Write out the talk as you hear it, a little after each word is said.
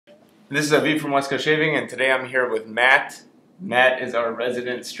This is Aviv from West Coast Shaving, and today I'm here with Matt. Matt is our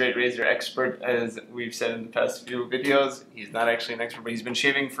resident straight razor expert, as we've said in the past few videos. He's not actually an expert, but he's been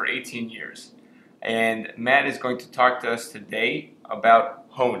shaving for 18 years. And Matt is going to talk to us today about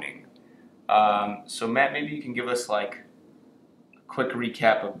honing. So Matt, maybe you can give us like a quick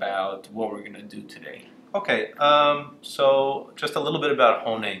recap about what we're going to do today. Okay, so just a little bit about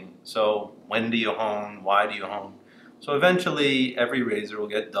honing. So when do you hone? Why do you hone? So eventually every razor will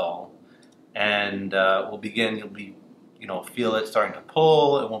get dull and you'll be, feel it starting to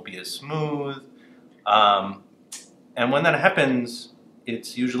pull, it won't be as smooth. And when that happens,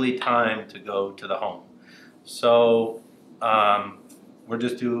 it's usually time to go to the hone. So we'll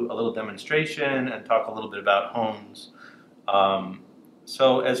just do a little demonstration and talk a little bit about hones.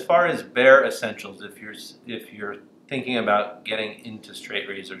 So as far as bare essentials, if you're thinking about getting into straight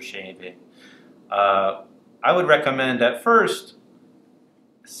razor shaving, I would recommend at first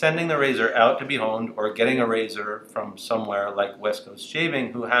sending the razor out to be honed or getting a razor from somewhere like West Coast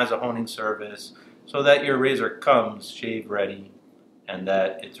Shaving who has a honing service so that your razor comes shave ready and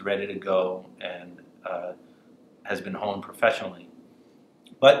that it's ready to go and has been honed professionally.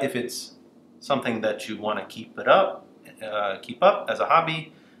 But if it's something that you want to keep up as a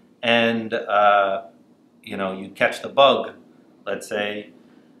hobby and you catch the bug, let's say,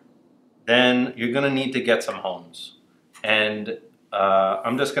 then you're going to need to get some hones. And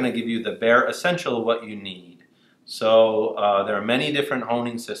I'm just going to give you the bare essential of what you need. So there are many different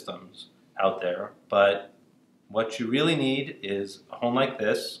honing systems out there, but what you really need is a hone like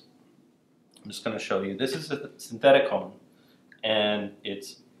this. I'm just going to show you. This is a synthetic hone, and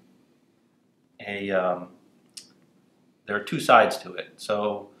it's there are two sides to it.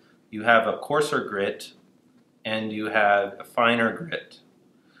 So you have a coarser grit and you have a finer grit.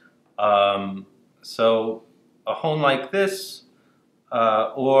 So a hone like this,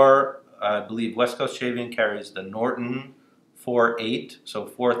 or I believe West Coast Shaving carries the Norton 4.8, so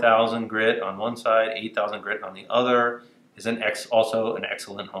 4,000 grit on one side, 8,000 grit on the other, is also an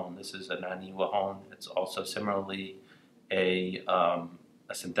excellent hone. This is a Naniwa hone. It's also similarly a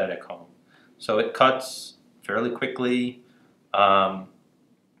synthetic hone. So it cuts fairly quickly. What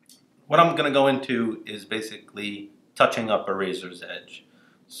I'm going to go into is basically touching up a razor's edge.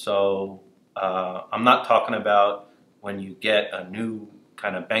 So I'm not talking about when you get a new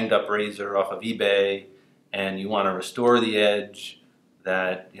kind of banged up razor off of eBay and you want to restore the edge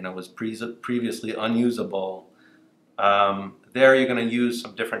that was previously unusable. There you're going to use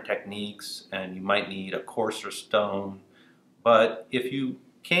some different techniques and you might need a coarser stone. But if you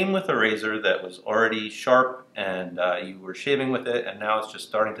came with a razor that was already sharp and you were shaving with it and now it's just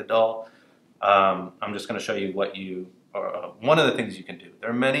starting to dull, I'm just going to show you one of the things you can do.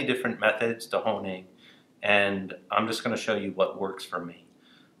 There are many different methods to honing, and I'm just going to show you what works for me.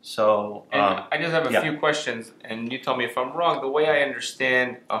 So I just have a few questions, and you tell me if I'm wrong. The way I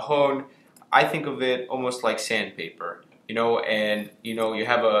understand a hone, I think of it almost like sandpaper. And you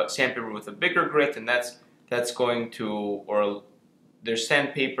have a sandpaper with a bigger grit, and that's going to, or there's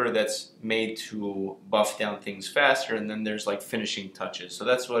sandpaper that's made to buff down things faster, and then there's like finishing touches. So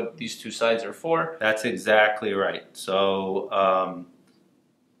that's what these two sides are for. That's exactly right. So,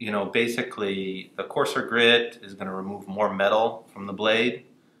 basically the coarser grit is going to remove more metal from the blade,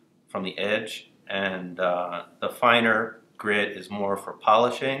 from the edge, and the finer grit is more for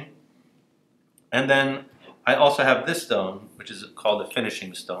polishing. And then I also have this stone, which is called a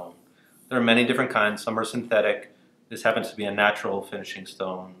finishing stone. There are many different kinds. Some are synthetic. This happens to be a natural finishing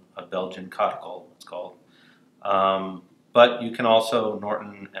stone, a Belgian conical, it's called. But you can also,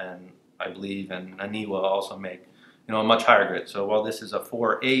 Norton and I believe and Naniwa also make, a much higher grit. So while this is a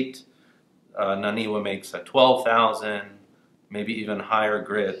 4.8, Naniwa makes a 12,000, maybe even higher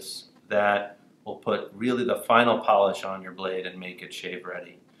grits that will put really the final polish on your blade and make it shave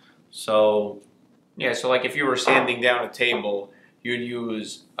ready. So yeah, so like if you were sanding down a table, you'd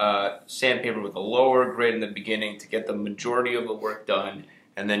use sandpaper with a lower grit in the beginning to get the majority of the work done,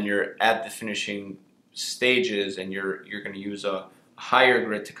 and then you're at the finishing stages and you're going to use a higher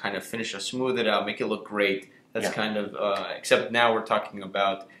grit to kind of finish it, smooth it out, make it look great. That's kind of, except now we're talking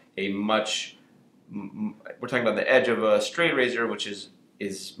about we're talking about the edge of a straight razor, which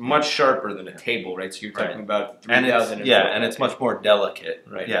is much sharper than a table, right? So you're talking about 3,000. And it's much more delicate,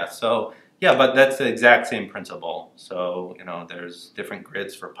 right? Yeah, so yeah, but that's the exact same principle. So, there's different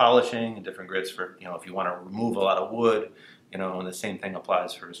grits for polishing and different grits for, if you want to remove a lot of wood, and the same thing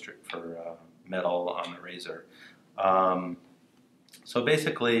applies for metal on the razor. So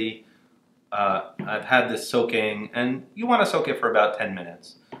basically, I've had this soaking, and you want to soak it for about 10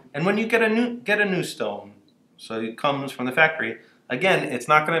 minutes. And when you get a new stone, so it comes from the factory, again, it's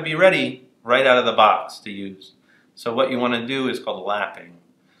not going to be ready right out of the box to use. So what you want to do is called lapping.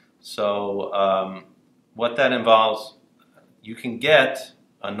 So what that involves, you can get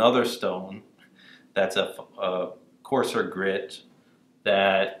another stone that's a coarser grit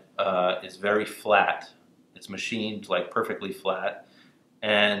that is very flat. It's machined like perfectly flat,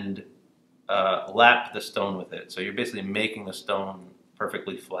 and lap the stone with it. So you're basically making the stone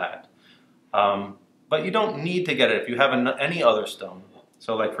perfectly flat. But you don't need to get it if you have any other stone.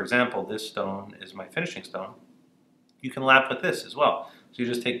 So like for example, this stone is my finishing stone. You can lap with this as well. So you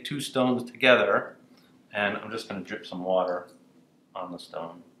just take two stones together, and I'm just going to drip some water on the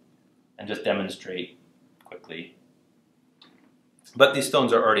stone and just demonstrate quickly. But these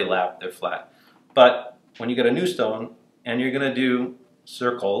stones are already lapped, they're flat. But when you get a new stone and you're going to do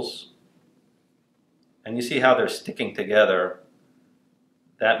circles, and you see how they're sticking together,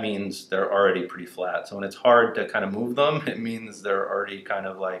 that means they're already pretty flat. So when it's hard to kind of move them, it means they're already kind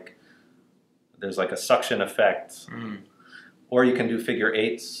of like, there's like a suction effect. Or you can do figure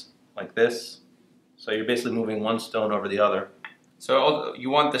eights like this. So you're basically moving one stone over the other. So you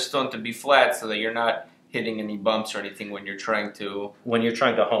want the stone to be flat so that you're not hitting any bumps or anything when you're trying to... When you're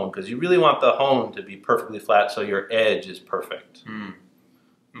trying to hone, because you really want the hone to be perfectly flat so your edge is perfect.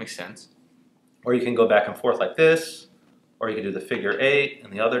 Makes sense. Or you can go back and forth like this, or you can do the figure eight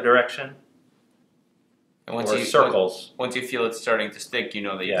in the other direction. And or circles. Once you feel it's starting to stick, you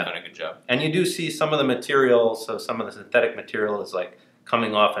know that you've done a good job. And you do see some of the material, so some of the synthetic material is like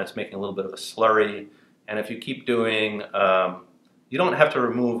coming off and it's making a little bit of a slurry. And if you keep doing, you don't have to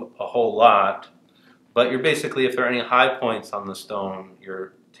remove a whole lot, but you're basically, if there are any high points on the stone,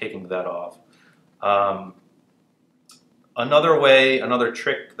 you're taking that off. Another way, another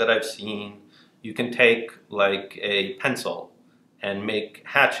trick that I've seen, you can take like a pencil and make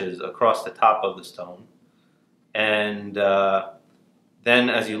hatches across the top of the stone. And then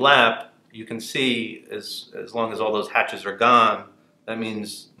as you lap, you can see as long as all those hatches are gone, that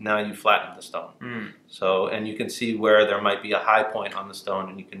means now you flattened the stone. So, and you can see where there might be a high point on the stone,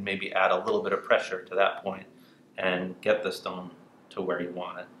 and you can maybe add a little bit of pressure to that point and get the stone to where you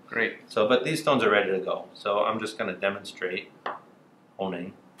want it. Great. So, but these stones are ready to go. So I'm just going to demonstrate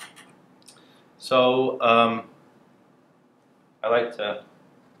honing. So I like to,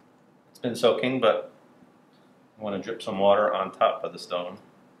 it's been soaking, but I want to drip some water on top of the stone.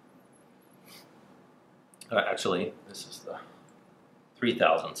 Actually, this is the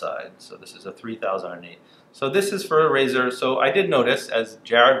 3000 side, so this is a 3008. So this is for a razor. So I did notice as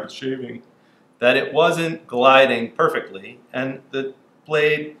Jared was shaving that it wasn't gliding perfectly, and the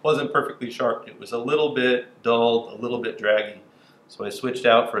blade wasn't perfectly sharp. It was a little bit dulled, a little bit draggy. So I switched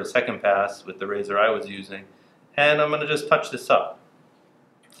out for a second pass with the razor I was using, and I'm going to just touch this up.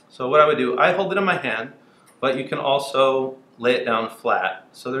 So what I would do, I hold it in my hand, but you can also lay it down flat.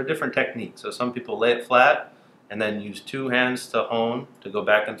 So there are different techniques. So some people lay it flat and then use two hands to hone, to go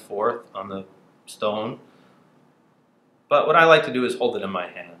back and forth on the stone. But what I like to do is hold it in my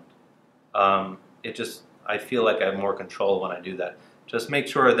hand. I feel like I have more control when I do that. Just make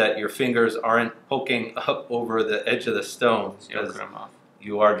sure that your fingers aren't poking up over the edge of the stone, because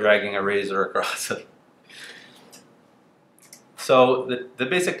you are dragging a razor across it. So the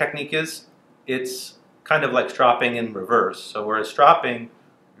basic technique is, it's kind of like stropping in reverse. So whereas stropping,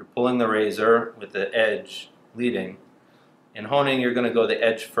 you're pulling the razor with the edge leading. In honing, you're going to go the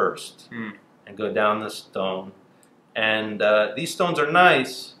edge first and go down the stone. And these stones are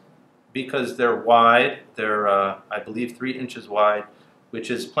nice because they're wide. They're, I believe, 3 inches wide,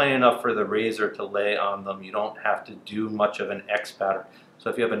 which is plain enough for the razor to lay on them. You don't have to do much of an X pattern. So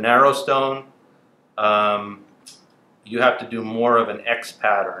if you have a narrow stone, you have to do more of an X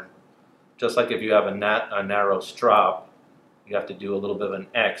pattern. Just like if you have a narrow strop, you have to do a little bit of an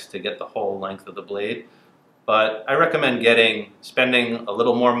X to get the whole length of the blade. But I recommend spending a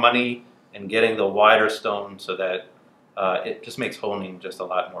little more money and getting the wider stone so that it just makes honing just a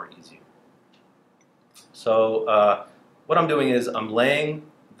lot more easy. So what I'm doing is I'm laying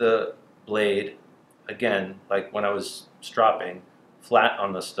the blade, again, like when I was stropping, flat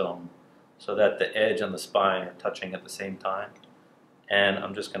on the stone so that the edge and the spine are touching at the same time. And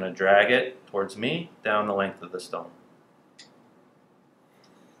I'm just going to drag it towards me down the length of the stone.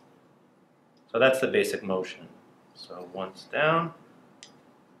 So that's the basic motion. So once down,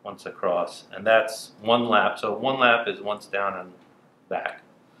 once across, and that's one lap. So one lap is once down and back.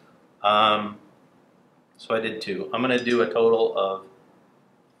 So I did 2. I'm going to do a total of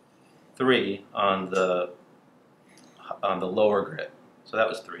 3 on the lower grit. So that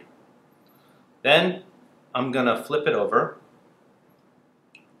was 3. Then I'm going to flip it over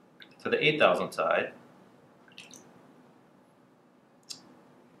to the 8000 side.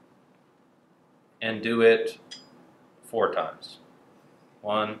 and do it 4 times.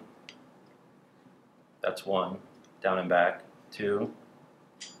 1, that's 1, down and back. 2,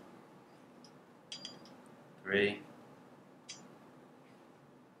 3,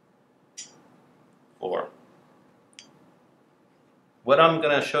 4. What I'm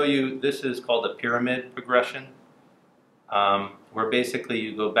going to show you, this is called a pyramid progression, where basically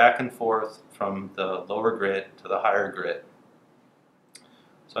you go back and forth from the lower grit to the higher grit.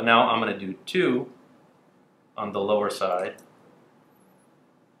 So now I'm going to do 2 on the lower side.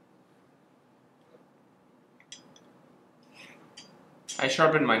 I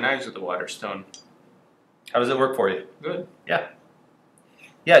sharpened my knives with the Waterstone. How does it work for you? Good. Yeah.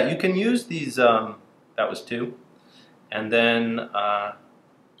 Yeah, you can use these, that was 2. And then I'm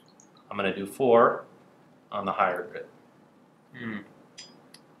going to do 4 on the higher grit.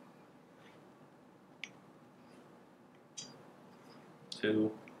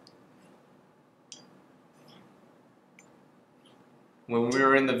 2. When we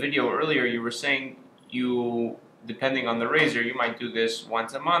were in the video earlier, you were saying you, depending on the razor, you might do this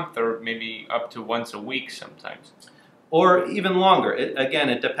once a month or maybe up to once a week sometimes. Or even longer. Again,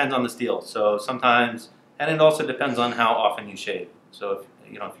 it depends on the steel. So sometimes, and it also depends on how often you shave. So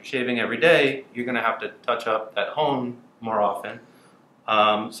if you're shaving every day, you're going to have to touch up that hone more often.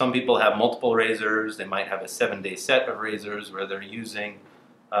 Some people have multiple razors. They might have a 7-day set of razors where they're using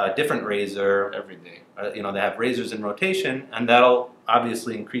a different razor Every day. They have razors in rotation, and that'll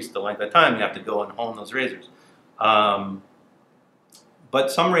obviously increase the length of time you have to go and hone those razors. But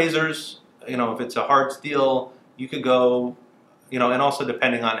some razors, if it's a hard steel, you could go, and also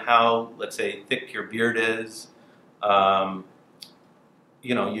depending on how, let's say, thick your beard is,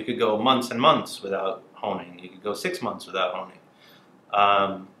 you could go months and months without honing. You could go 6 months without honing,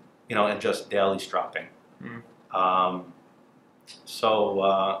 and just daily stropping.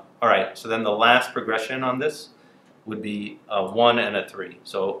 All right, so then the last progression on this would be a 1 and a 3.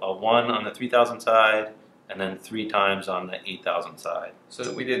 So a 1 on the 3,000 side, and then 3 times on the 8,000 side.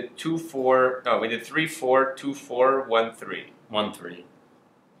 So we did 2, 4, no, we did 3, 4, 2, 4, 1, 3. 1, 3.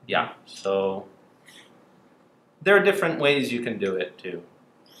 Yeah, so there are different ways you can do it too.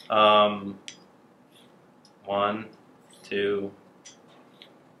 1, 2,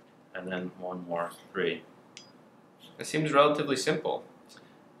 and then 1 more, 3. It seems relatively simple.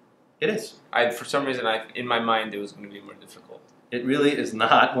 It is. For some reason, in my mind, it was going to be more difficult. It really is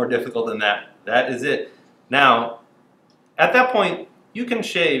not more difficult than that. That is it. Now, at that point, you can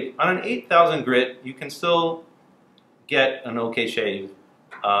shave. On an 8,000 grit, you can still get an okay shave,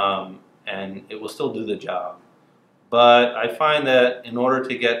 and it will still do the job. But I find that in order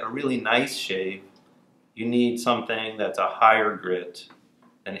to get a really nice shave, you need something that's a higher grit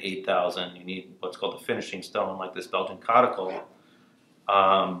than 8,000. You need what's called a finishing stone, like this Belgian conical.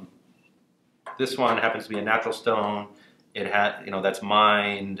 This one happens to be a natural stone. It had, that's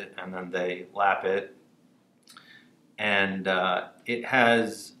mined, and then they lap it. And it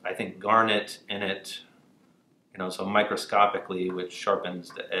has, I think, garnet in it, so microscopically, which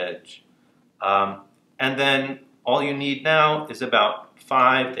sharpens the edge. And then all you need now is about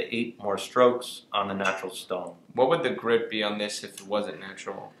 5 to 8 more strokes on the natural stone. What would the grit be on this if it wasn't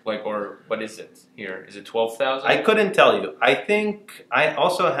natural? Or what is it here? Is it 12,000? I couldn't tell you. I think I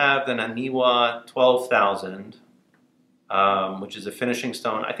also have the Naniwa 12,000, which is a finishing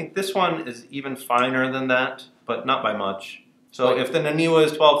stone. I think this one is even finer than that, but not by much. So if the Naniwa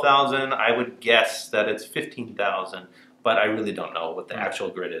is 12,000, I would guess that it's 15,000, but I really don't know what the actual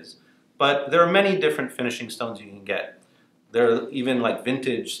grit is. But there are many different finishing stones you can get. There are even like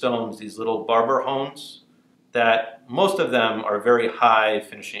vintage stones, these little barber hones, that most of them are very high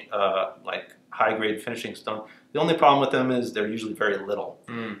finishing, like high grade finishing stone. The only problem with them is they're usually very little.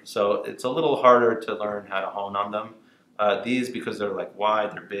 So it's a little harder to learn how to hone on them. These, because they're like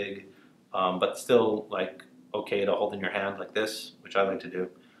wide, they're big, but still like okay to hold in your hand like this, which I like to do.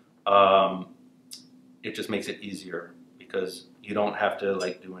 It just makes it easier because you don't have to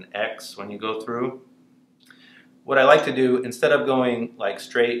like do an X when you go through. What I like to do, instead of going like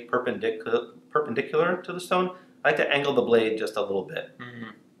straight perpendicular to the stone, I like to angle the blade just a little bit.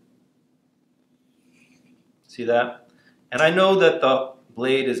 See that? And I know that the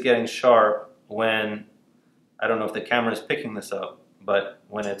blade is getting sharp when, I don't know if the camera is picking this up, but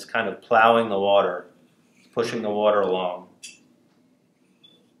when it's kind of plowing the water, pushing the water along,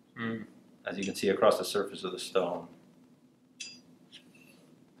 as you can see across the surface of the stone.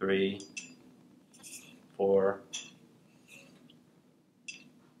 3, 4,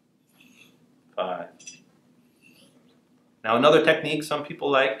 5. Now another technique some people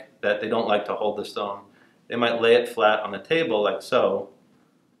like, that they don't like to hold the stone, they might lay it flat on the table like so,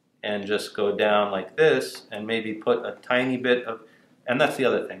 and just go down like this and maybe put a tiny bit of, and that's the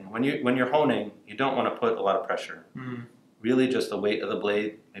other thing. When you're honing, you don't want to put a lot of pressure. Really just the weight of the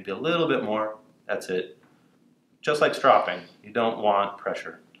blade, maybe a little bit more, that's it. Just like stropping, you don't want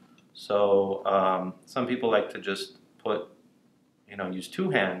pressure. So some people like to just put, use two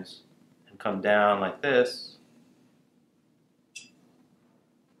hands and come down like this.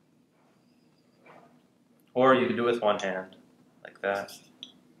 Or you can do it with one hand, like that.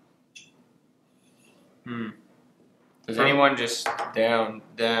 Does anyone just down?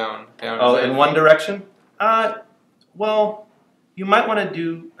 Oh, in one direction? Well, you might want to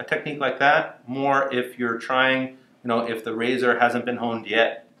do a technique like that more if you're trying, if the razor hasn't been honed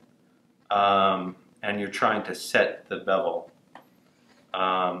yet, and you're trying to set the bevel,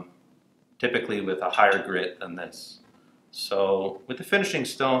 typically with a higher grit than this. So with the finishing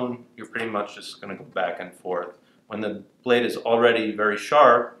stone, you're pretty much just going to go back and forth. When the blade is already very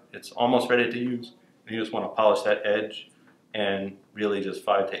sharp, it's almost ready to use. You just want to polish that edge and really just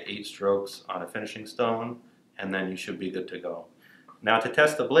 5 to 8 strokes on a finishing stone, and then you should be good to go. Now to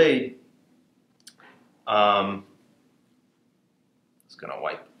test the blade, it's going to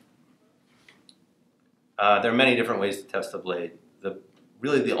wipe. There are many different ways to test the blade.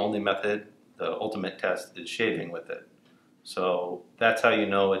 Really the only method, the ultimate test, is shaving with it. So that's how you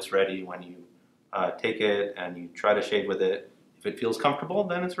know it's ready when you take it and you try to shave with it. If it feels comfortable,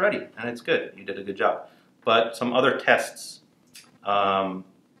 then it's ready and it's good. You did a good job. But some other tests.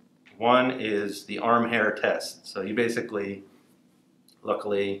 One is the arm hair test. So you basically,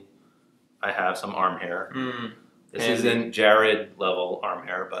 luckily, I have some arm hair. This isn't Jared level arm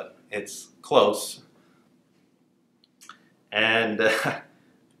hair, but it's close. And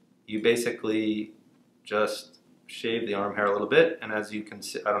you basically just shave the arm hair a little bit, and as you can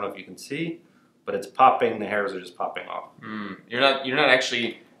see, I don't know if you can see, but it's popping. The hairs are just popping off. You're not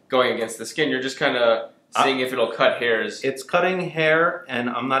actually going against the skin. You're just kind of seeing if it'll cut hairs. It's cutting hair, and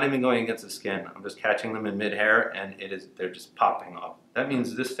I'm not even going against the skin. I'm just catching them in mid-hair, and they're just popping off. That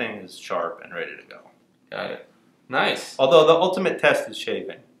means this thing is sharp and ready to go. Got it. Nice. Although the ultimate test is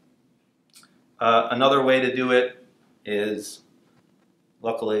shaving. Another way to do it is,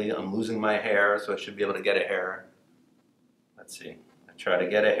 luckily, I'm losing my hair, so I should be able to get a hair. Let's see. I try to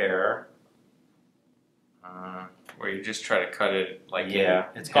get a hair. Where you just try to cut it like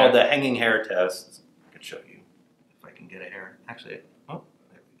it's called the hanging hair test. I can show you if I can get a hair. Actually, oh,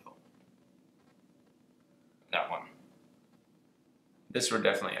 there we go. That one. This we're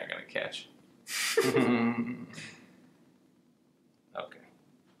definitely not going to catch. Okay.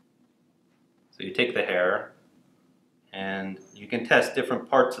 So you take the hair, and you can test different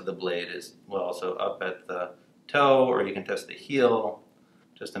parts of the blade as well. So up at the toe, or you can test the heel,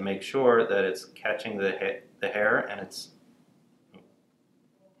 just to make sure that it's catching the hair, and it's. I'm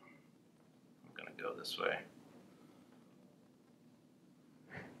gonna go this way.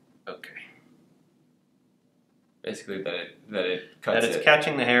 Okay. Basically, that it cuts. That it's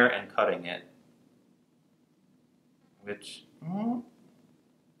catching the hair and cutting it, which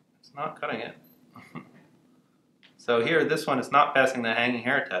it's not cutting it. So here, this one is not passing the hanging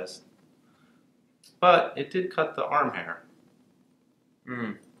hair test, but it did cut the arm hair.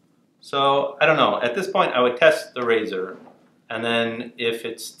 So I don't know. At this point, I would test the razor, and then if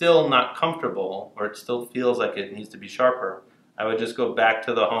it's still not comfortable or it still feels like it needs to be sharper, I would just go back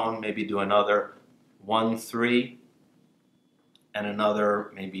to the hone, maybe do another 1-3, and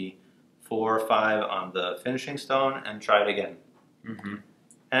another maybe 4 or 5 on the finishing stone, and try it again.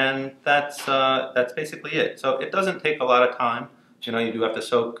 And that's basically it. So it doesn't take a lot of time. You do have to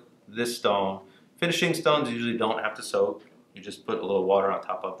soak this stone. Finishing stones usually don't have to soak. You just put a little water on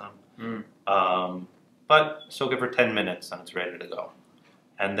top of them. But soak it for 10 minutes and it's ready to go.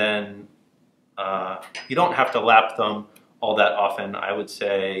 And then you don't have to lap them all that often. I would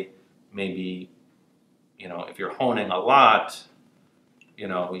say maybe, if you're honing a lot,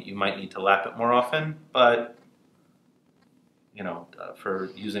 you might need to lap it more often. But for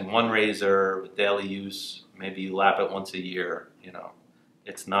using one razor with daily use, maybe you lap it once a year.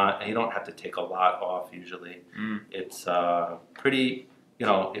 It's not, and you don't have to take a lot off usually. It's pretty,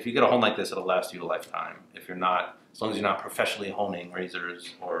 if you get a hone like this, it'll last you a lifetime. If you're not, as long as you're not professionally honing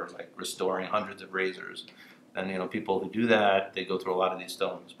razors or like restoring hundreds of razors, then people who do that, they go through a lot of these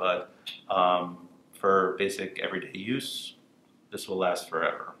stones. But for basic everyday use, this will last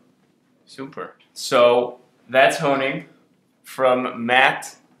forever. Super. So that's honing from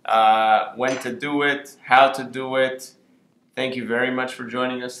Matt. When to do it, how to do it. Thank you very much for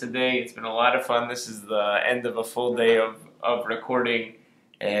joining us today. It's been a lot of fun. This is the end of a full day of recording.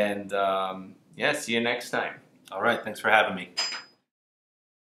 And see you next time. All right. Thanks for having me.